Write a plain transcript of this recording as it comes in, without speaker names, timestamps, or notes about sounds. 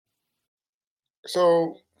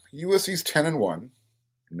So USC's 10-1.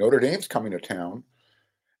 Notre Dame's coming to town,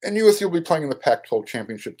 and USC will be playing in the Pac-12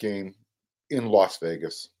 championship game in Las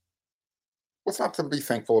Vegas. What's not to be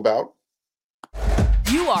thankful about?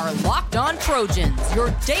 You are Locked On Trojans, your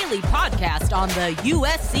daily podcast on the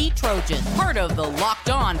USC Trojans, part of the Locked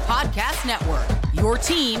On Podcast Network. Your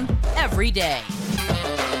team every day.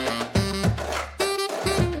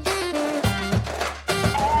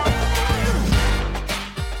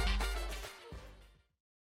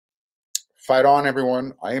 Fight on,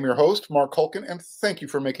 everyone. I am your host, Mark Culkin, and thank you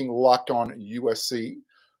for making Locked On USC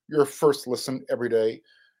your first listen every day.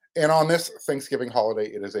 And on this Thanksgiving holiday,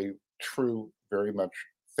 it is a true, very much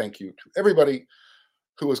thank you to everybody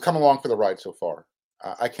who has come along for the ride so far.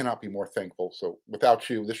 I cannot be more thankful. So without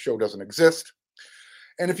you, this show doesn't exist.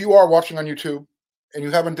 And if you are watching on YouTube and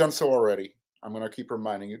you haven't done so already, I'm going to keep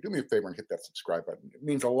reminding you, do me a favor and hit that subscribe button. It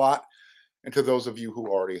means a lot. And to those of you who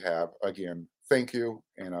already have, again, thank you.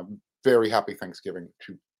 And a very happy Thanksgiving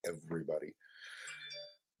to everybody.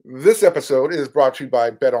 This episode is brought to you by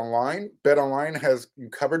BetOnline. BetOnline has you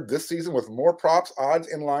covered this season with more props, odds,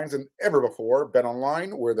 and lines than ever before.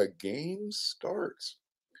 BetOnline, where the game starts.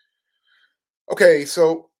 Okay,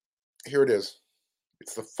 so here it is.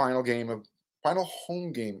 It's the final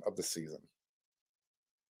home game of the season.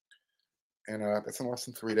 And it's in less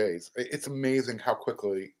than 3 days. It's amazing how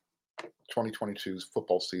quickly 2022's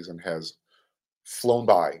football season has flown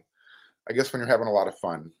by. I guess when you're having a lot of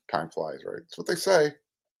fun, time flies, right? That's what they say.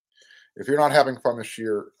 If you're not having fun this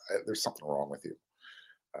year, there's something wrong with you.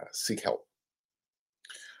 Seek help.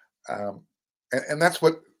 And that's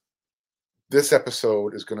what this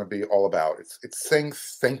episode is going to be all about. It's saying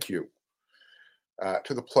thank you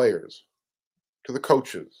to the players, to the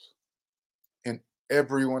coaches, and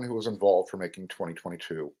everyone who was involved for making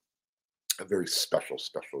 2022 a very special,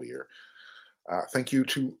 special year. Thank you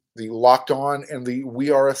to the Locked On and the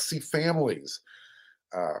We Are SC families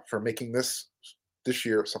for making this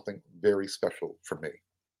year something very special for me.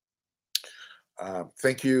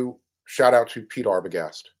 Thank you. Shout out to Pete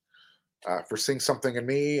Arbogast for seeing something in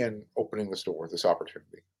me and opening this door, this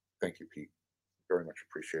opportunity. Thank you, Pete. Very much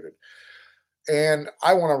appreciated. And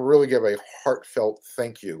I want to really give a heartfelt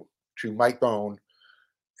thank you to Mike Bone.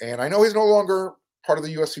 And I know he's no longer part of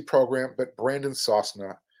the USC program, but Brandon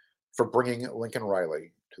Sosna for bringing Lincoln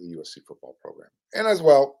Riley to the USC football program. And as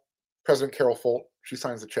well, President Carol Folt, she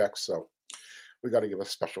signs the checks, so we got to give a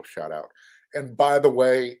special shout out. And by the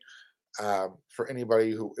way, for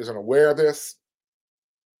anybody who isn't aware of this,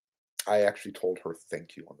 I actually told her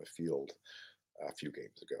thank you on the field a few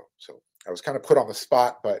games ago. So I was kind of put on the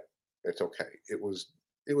spot, but it's okay. It was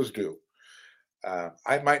due.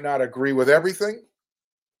 I might not agree with everything,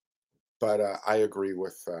 but I agree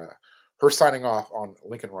with her signing off on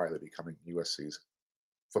Lincoln Riley becoming USC's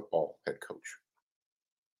football head coach.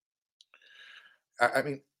 I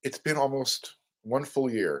mean, it's been almost one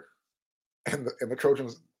full year, and the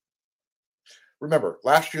Trojans. Remember,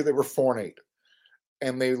 last year they were 4-8,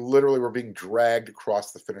 and they literally were being dragged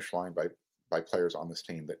across the finish line by players on this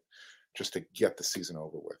team that just to get the season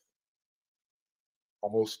over with.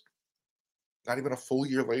 Almost not even a full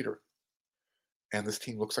year later, and this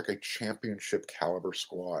team looks like a championship caliber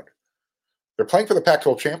squad. They're playing for the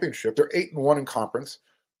Pac-12 championship. They're 8-1 in conference,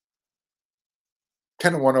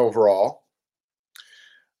 10-1 overall.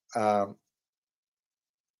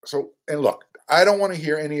 So, and look, I don't want to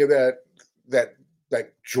hear any of that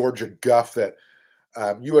Georgia guff that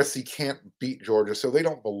USC can't beat Georgia, so they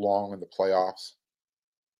don't belong in the playoffs.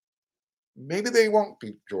 Maybe they won't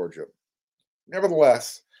beat Georgia.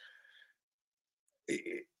 Nevertheless,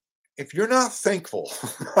 if you're not thankful,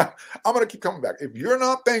 I'm going to keep coming back. If you're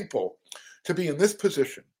not thankful to be in this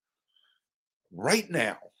position right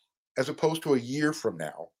now, as opposed to a year from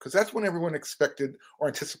now, because that's when everyone expected or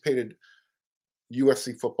anticipated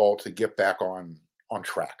USC football to get back on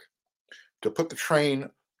track, to put the train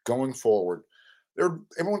going forward.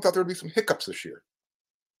 Everyone thought there would be some hiccups this year.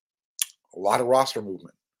 A lot of roster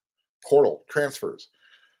movement, portal, transfers.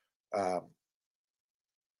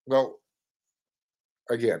 Well,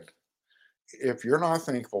 again, if you're not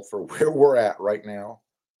thankful for where we're at right now,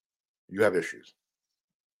 you have issues.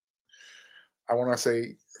 I want to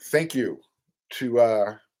say thank you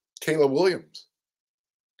to Kayla Williams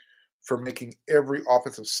for making every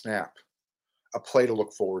offensive snap a play to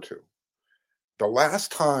look forward to. The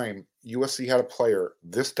last time USC had a player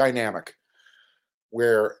this dynamic,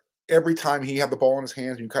 where every time he had the ball in his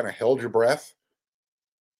hands, you kind of held your breath,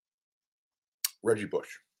 Reggie Bush.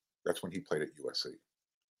 That's when he played at USC.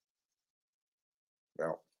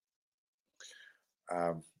 Well,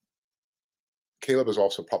 Caleb is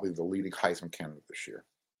also probably the leading Heisman candidate this year.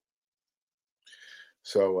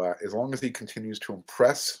 So as long as he continues to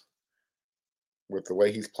impress with the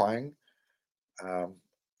way he's playing,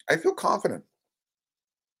 I feel confident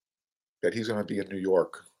that he's going to be in New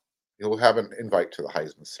York. He'll have an invite to the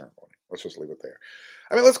Heisman ceremony. Let's just leave it there.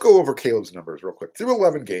 I mean, let's go over Caleb's numbers real quick. Through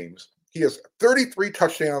 11 games, he has 33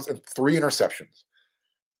 touchdowns and 3 interceptions.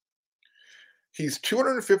 He's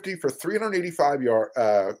 250 for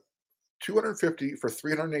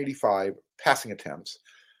 385 passing attempts.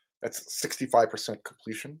 That's 65%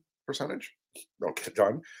 completion percentage. They'll get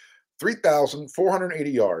done.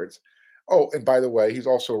 3,480 yards. Oh, and by the way, he's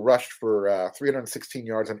also rushed for 316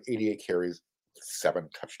 yards and 88 carries, 7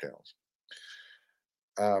 touchdowns.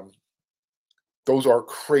 Those are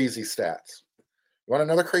crazy stats. You want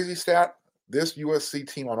another crazy stat? This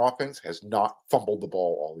USC team on offense has not fumbled the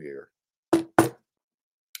ball all year.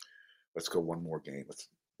 Let's go one more game.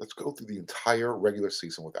 Let's go through the entire regular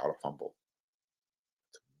season without a fumble.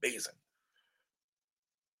 It's amazing.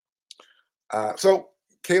 So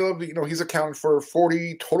Caleb, he's accounted for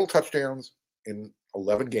 40 total touchdowns in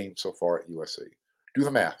 11 games so far at USC. Do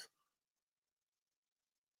the math.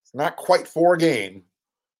 It's not quite 4 a game,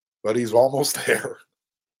 but he's almost there.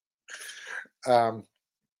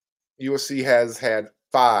 USC has had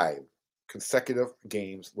 5 consecutive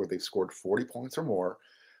games where they've scored 40 points or more.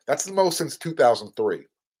 That's the most since 2003,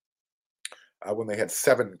 when they had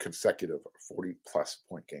 7 consecutive 40-plus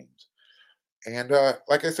point games. And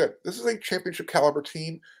like I said, this is a championship caliber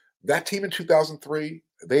team. That team in 2003,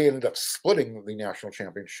 they ended up splitting the national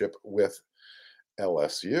championship with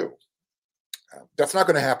LSU. That's not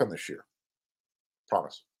going to happen this year.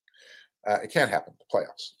 Promise. It can't happen. The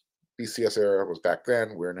playoffs. BCS era was back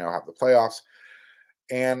then. We now have the playoffs.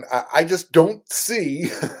 And I just don't see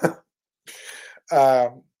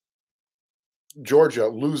Georgia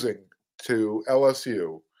losing to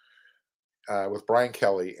LSU with Brian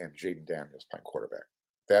Kelly and Jaden Daniels playing quarterback.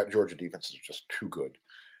 That Georgia defense is just too good.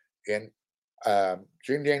 And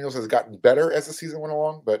Jaden Daniels has gotten better as the season went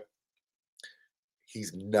along, but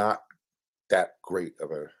he's not that great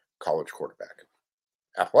of a college quarterback.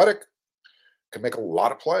 Athletic, can make a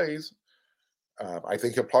lot of plays. I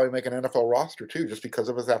think he'll probably make an NFL roster too, just because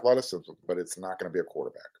of his athleticism, but it's not going to be a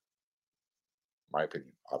quarterback. My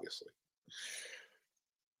opinion, obviously.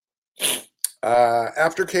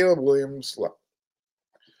 After Caleb Williams, look,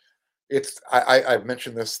 I've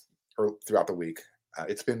mentioned this throughout the week.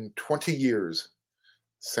 It's been 20 years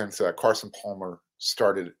since Carson Palmer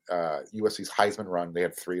started USC's Heisman run. They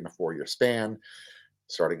had 3 in a 4-year span,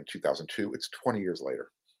 starting in 2002. It's 20 years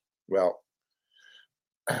later. Well,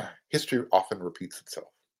 history often repeats itself.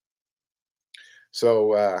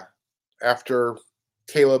 So after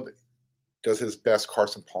Caleb does his best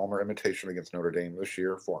Carson Palmer imitation against Notre Dame this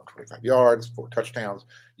year, 425 yards, 4 touchdowns,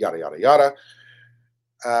 yada, yada, yada.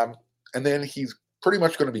 And then he's pretty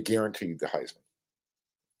much going to be guaranteed the Heisman.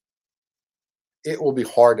 It will be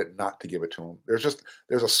hard not to give it to him. There's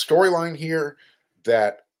a storyline here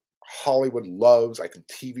that Hollywood loves, I think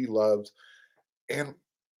TV loves, and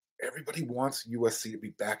everybody wants USC to be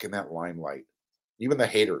back in that limelight. Even the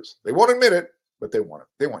haters. They won't admit it, but they want it.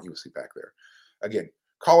 They want USC back there. Again,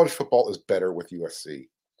 college football is better with USC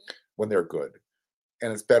when they're good,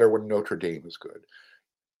 and it's better when Notre Dame is good.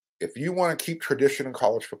 If you want to keep tradition in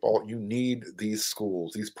college football, you need these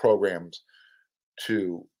schools, these programs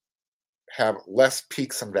to have less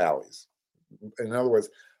peaks and valleys. In other words,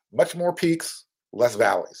 much more peaks, less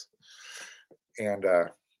valleys. And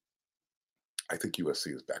I think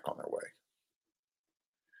USC is back on their way.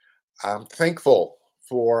 I'm thankful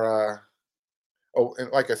for,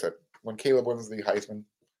 and like I said, when Caleb wins the Heisman,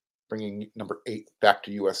 bringing number 8 back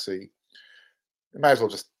to USC, you might as well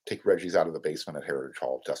just take Reggie's out of the basement at Heritage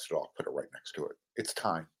Hall, dust it off, put it right next to it. It's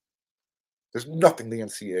time. There's nothing the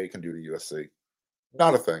NCAA can do to USC.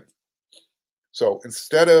 Not a thing. So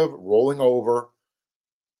instead of rolling over,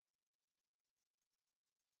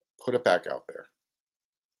 put it back out there.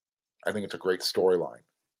 I think it's a great storyline.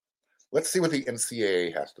 Let's see what the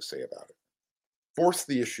NCAA has to say about it. Force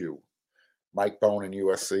the issue. Mike Bohn and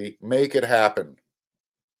USC, make it happen.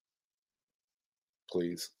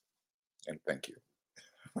 Please. And thank you.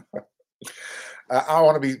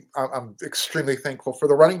 I'm extremely thankful for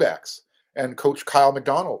the running backs and Coach Kyle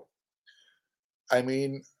McDonald. I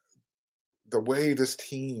mean, the way this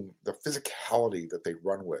team, the physicality that they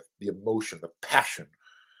run with, the emotion, the passion.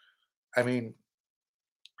 I mean,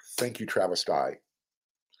 thank you, Travis Dye.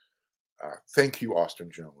 Thank you,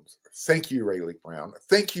 Austin Jones. Thank you, Rayleigh Brown.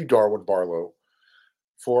 Thank you, Darwin Barlow,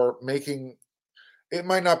 for making, it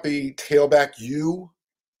might not be tailback you,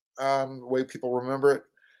 the way people remember it,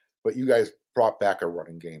 but you guys brought back a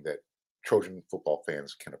running game that Trojan football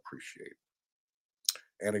fans can appreciate.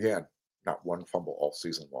 And again, not one fumble all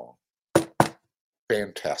season long.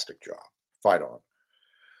 Fantastic job. Fight on.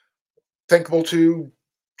 Thankful to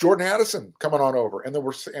Jordan Addison coming on over and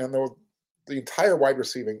the entire wide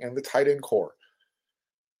receiving and the tight end core.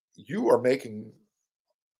 You are making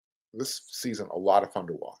this season a lot of fun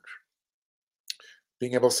to watch.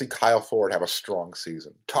 Being able to see Kyle Ford have a strong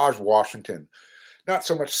season. Taj Washington, not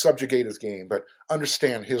so much subjugate his game, but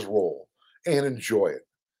understand his role and enjoy it.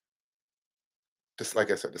 Just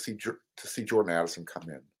like I said, to see Jordan Addison come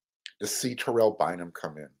in, to see Terrell Bynum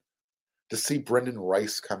come in, to see Brendan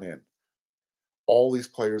Rice come in. All these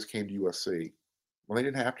players came to USC when they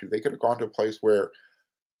didn't have to. They could have gone to a place where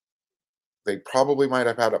they probably might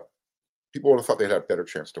have people would have thought they'd had a better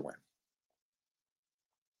chance to win.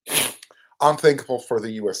 I'm thankful for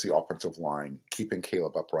the USC offensive line, keeping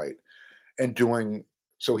Caleb upright and doing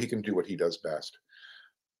so he can do what he does best.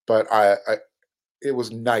 But it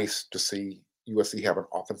was nice to see USC have an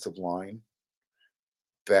offensive line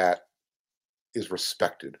that is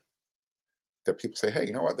respected. That people say, hey,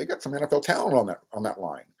 you know what? They got some NFL talent on that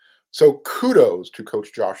line. So kudos to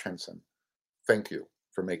Coach Josh Henson. Thank you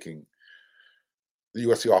for making the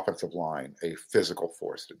USC offensive line a physical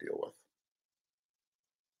force to deal with.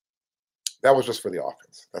 That was just for the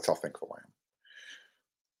offense. That's how thankful I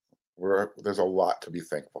am. There's a lot to be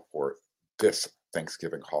thankful for this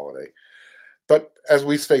Thanksgiving holiday. But as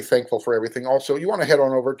we stay thankful for everything, also, you want to head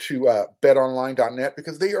on over to betonline.net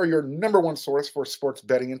because they are your number one source for sports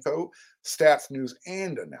betting info, stats, news,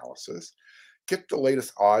 and analysis. Get the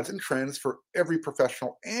latest odds and trends for every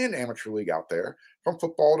professional and amateur league out there, from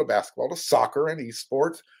football to basketball to soccer and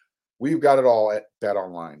esports. We've got it all at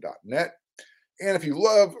betonline.net. And if you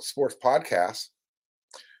love sports podcasts,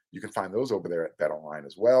 you can find those over there at BetOnline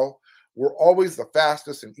as well. We're always the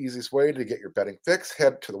fastest and easiest way to get your betting fix.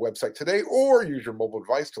 Head to the website today or use your mobile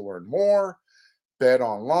device to learn more.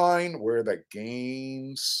 BetOnline, where the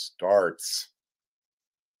game starts.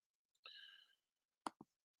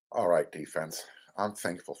 All right, defense. I'm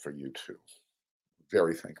thankful for you too.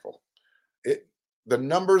 Very thankful. The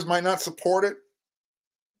numbers might not support it,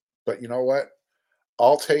 but you know what?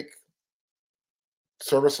 I'll take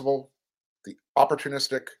serviceable, the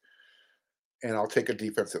opportunistic, and I'll take a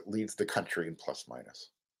defense that leads the country in plus minus.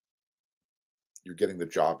 You're getting the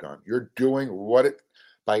job done. You're doing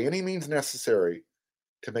by any means necessary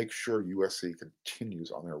to make sure USC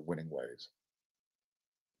continues on their winning ways.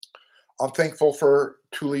 I'm thankful for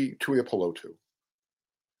Tuipulotu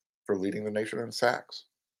for leading the nation in sacks.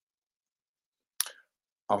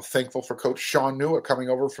 I'm thankful for Coach Sean Nua coming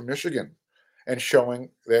over from Michigan and showing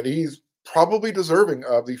that he's probably deserving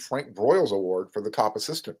of the Frank Broyles Award for the top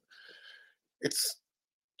assistant. It's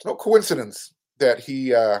no coincidence that he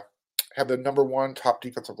had the number one top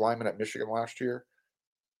defensive lineman at Michigan last year.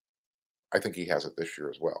 I think he has it this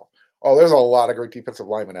year as well. Oh, there's a lot of great defensive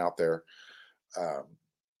linemen out there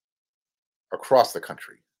across the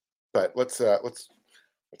country. But let's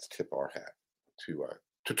tip our hat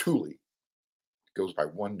to Tuli. Goes by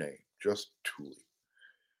one name, just Tuli.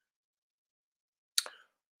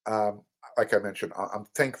 Like I mentioned, I'm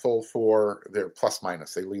thankful for their plus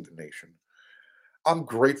minus. They lead the nation. I'm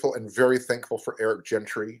grateful and very thankful for Eric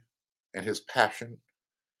Gentry and his passion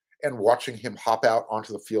and watching him hop out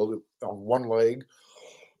onto the field on one leg,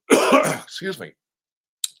 excuse me,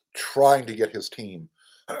 trying to get his team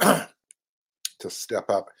to step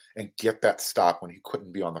up and get that stop when he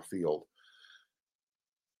couldn't be on the field.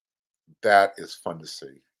 That is fun to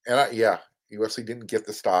see. And USC didn't get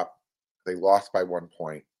the stop. They lost by 1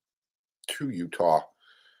 point to Utah.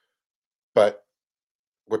 But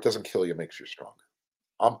what doesn't kill you makes you stronger.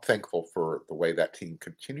 I'm thankful for the way that team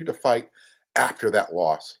continued to fight after that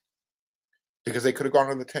loss because they could have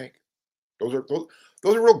gone in the tank. Those are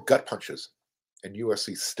real gut punches. And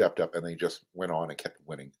USC stepped up and they just went on and kept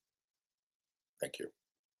winning. Thank you.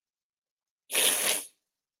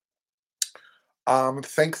 I'm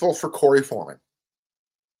thankful for Corey Foreman.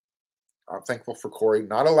 I'm thankful for Corey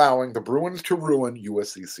not allowing the Bruins to ruin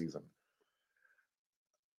USC season.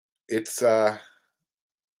 It's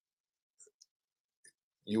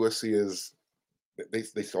USC is they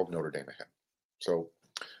still have Notre Dame ahead, so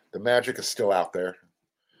the magic is still out there.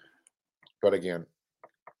 But again,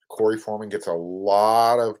 Corey Foreman gets a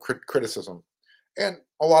lot of criticism, and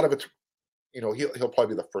a lot of it's he'll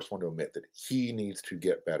probably be the first one to admit that he needs to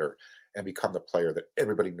get better and become the player that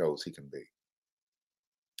everybody knows he can be.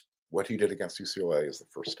 What he did against UCLA is the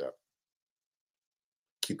first step.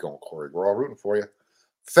 Keep going, Corey. We're all rooting for you.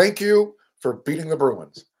 Thank you for beating the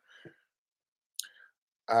Bruins.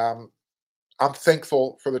 I'm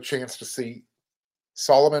thankful for the chance to see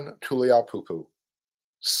Solomon Tuliaupupu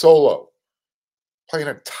solo play an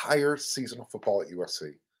entire season of football at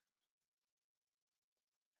USC.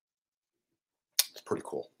 It's pretty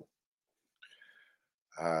cool.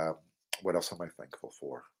 What else am I thankful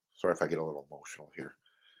for? Sorry if I get a little emotional here.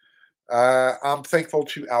 I'm thankful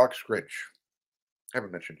to Alex Grinch. I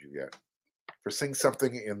haven't mentioned you yet. For seeing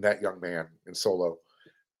something in that young man in Solo,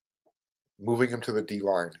 moving him to the D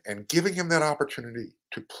line and giving him that opportunity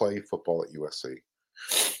to play football at USC.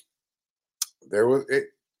 There was it,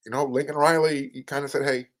 Lincoln Riley, he kind of said,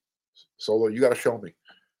 "Hey, Solo, you got to show me."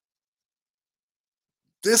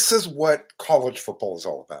 This is what college football is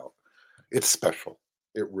all about. It's special.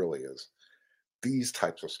 It really is. These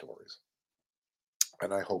types of stories.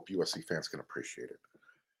 And I hope USC fans can appreciate it.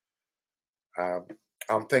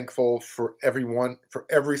 I'm thankful for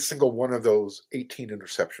every single one of those 18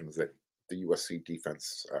 interceptions that the USC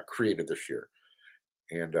defense created this year.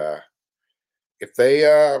 And if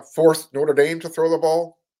they force Notre Dame to throw the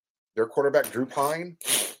ball, their quarterback, Drew Pine,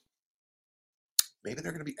 maybe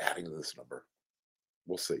they're going to be adding to this number.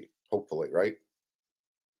 We'll see. Hopefully, right?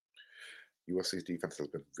 USC's defense has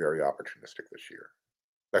been very opportunistic this year.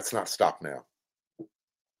 Let's not stop now.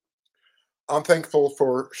 I'm thankful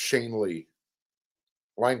for Shane Lee,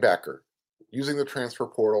 linebacker, using the transfer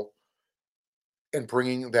portal and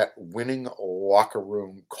bringing that winning locker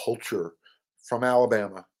room culture from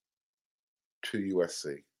Alabama to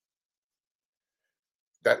USC.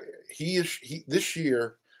 That he this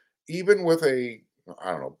year, even with a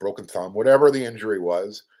broken thumb, whatever the injury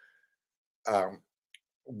was,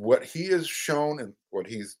 what he has shown and what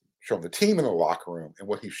he's shown the team in the locker room and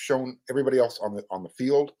what he's shown everybody else on the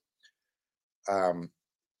field,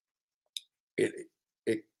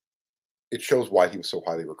 it shows why he was so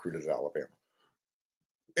highly recruited at Alabama.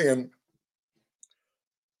 And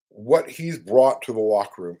what he's brought to the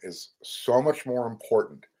locker room is so much more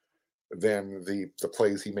important than the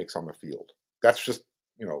plays he makes on the field. That's just,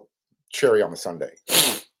 cherry on the sundae.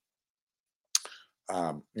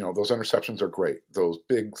 Those interceptions are great. Those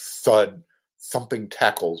big thud thumping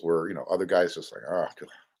tackles where, other guys just like, oh,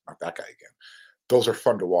 not that guy again. Those are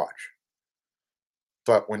fun to watch.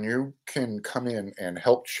 But when you can come in and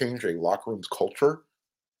help change a locker room's culture,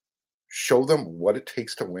 show them what it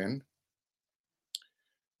takes to win,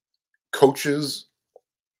 coaches,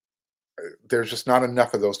 there's just not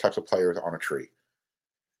enough of those types of players on a tree.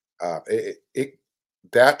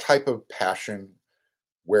 That type of passion,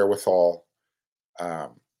 wherewithal,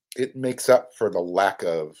 it makes up for the lack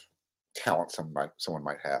of talent someone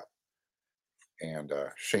might have. And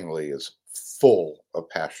Shane Lee is full of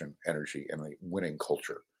passion, energy, and a winning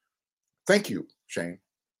culture. Thank you, Shane.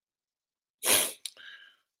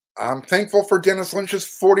 I'm thankful for Dennis Lynch's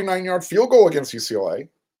 49-yard field goal against UCLA.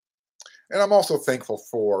 And I'm also thankful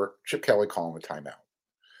for Chip Kelly calling the timeout.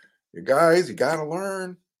 You guys, you got to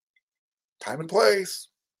learn time and place.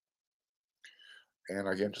 And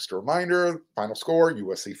again, just a reminder, final score,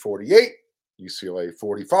 USC 48, UCLA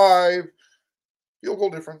 45. Field goal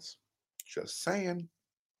difference. Just saying.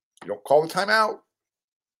 You don't call the timeout,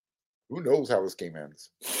 who knows how this game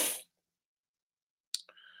ends?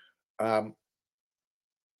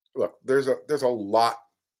 Look, there's a lot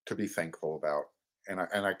to be thankful about, and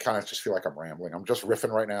I kind of just feel like I'm rambling. I'm just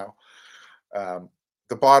riffing right now.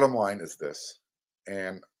 The bottom line is this,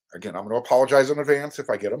 and again, I'm going to apologize in advance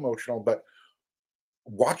if I get emotional, but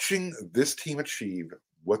watching this team achieve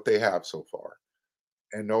what they have so far,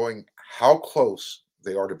 and knowing how close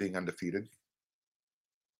they are to being undefeated,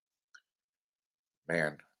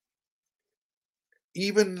 man.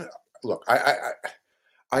 Even look,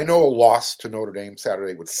 I know a loss to Notre Dame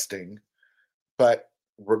Saturday would sting, but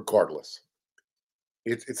regardless,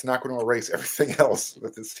 it's not going to erase everything else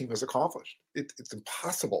that this team has accomplished. It's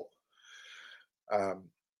impossible.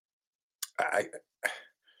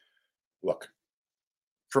 Look,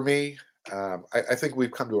 for me, I think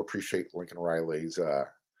we've come to appreciate Lincoln Riley's.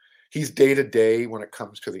 He's day to day when it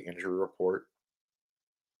comes to the injury report.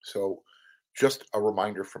 So, just a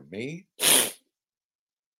reminder from me.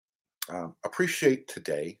 Appreciate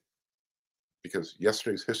today, because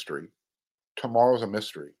yesterday's history, tomorrow's a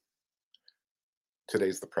mystery.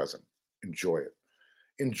 Today's the present. Enjoy it.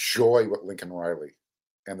 Enjoy what Lincoln Riley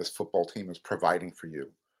and this football team is providing for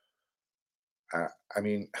you.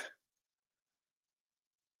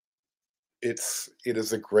 It is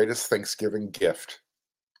the greatest Thanksgiving gift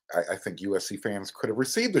I think USC fans could have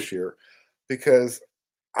received this year, because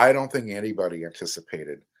I don't think anybody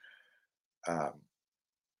anticipated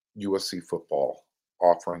USC football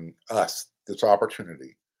offering us this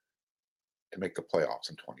opportunity to make the playoffs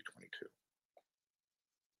in 2022.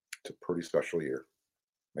 It's a pretty special year.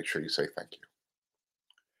 Make sure you say thank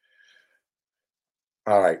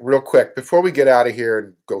All right, real quick, before we get out of here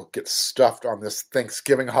and go get stuffed on this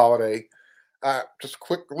Thanksgiving holiday, just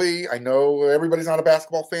quickly, I know everybody's not a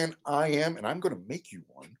basketball fan. I am, and I'm going to make you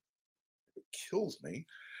one. It kills me.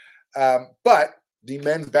 But the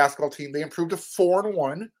men's basketball team, they improved to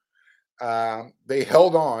 4-1. They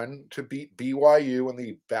held on to beat BYU in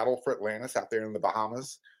the Battle for Atlantis out there in the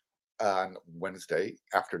Bahamas on Wednesday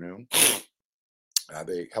afternoon.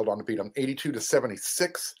 They held on to beat them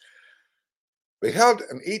 82-76. They held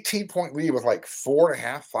an 18-point lead with like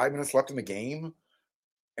 5 minutes left in the game.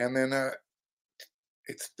 And then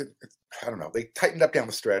it's I don't know. They tightened up down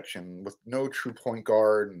the stretch, and with no true point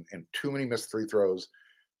guard and too many missed free throws,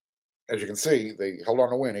 as you can see, they held on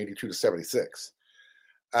to win 82-76.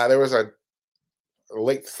 There was a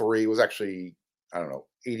late three. It was actually,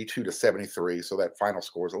 82-73. So that final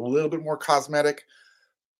score is a little bit more cosmetic.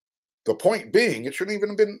 The point being, it shouldn't even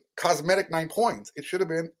have been cosmetic 9 points. It should have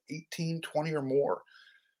been 18, 20 or more.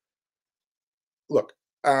 Look,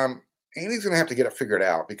 Andy's going to have to get it figured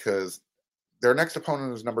out because their next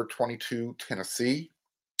opponent is number 22, Tennessee.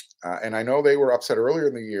 And I know they were upset earlier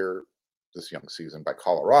in the year, this young season, by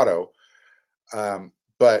Colorado.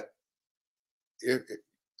 But I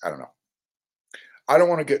don't know. I don't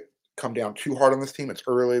want to come down too hard on this team. It's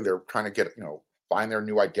early. They're trying to get, find their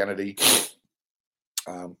new identity.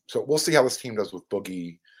 So we'll see how this team does with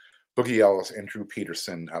Boogie Ellis and Drew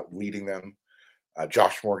Peterson leading them.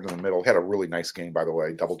 Josh Morgan in the middle had a really nice game, by the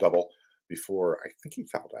way, double before I think he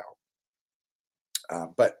fouled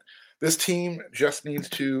out. But this team just needs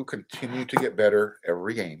to continue to get better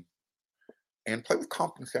every game and play with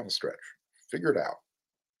confidence down the stretch. Figure it out.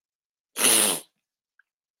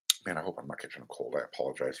 Man, I hope I'm not catching a cold. I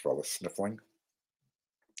apologize for all the sniffling.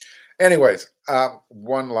 Anyways,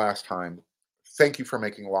 one last time, thank you for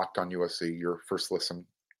making Locked On USC your first listen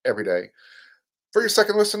every day. For your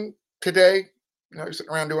second listen today, you're sitting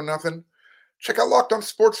around doing nothing, check out Locked On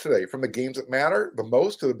Sports Today. From the games that matter the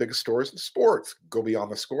most to the biggest stories in sports. Go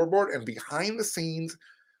beyond the scoreboard and behind the scenes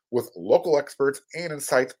with local experts and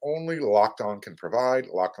insights only Locked On can provide.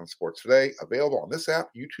 Locked On Sports Today, available on this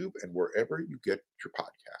app, YouTube, and wherever you get your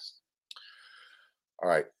podcasts. All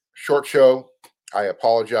right, short show. I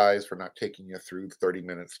apologize for not taking you through 30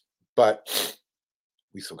 minutes, but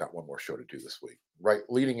we still got one more show to do this week, right?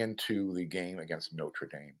 Leading into the game against Notre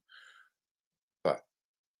Dame. But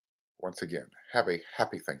once again, have a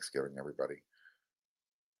happy Thanksgiving, everybody.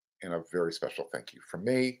 And a very special thank you from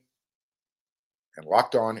me and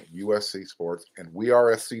Locked On USC Sports and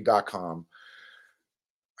wearesc.com.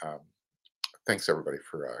 Thanks, everybody,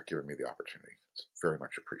 for giving me the opportunity. It's very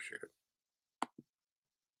much appreciated.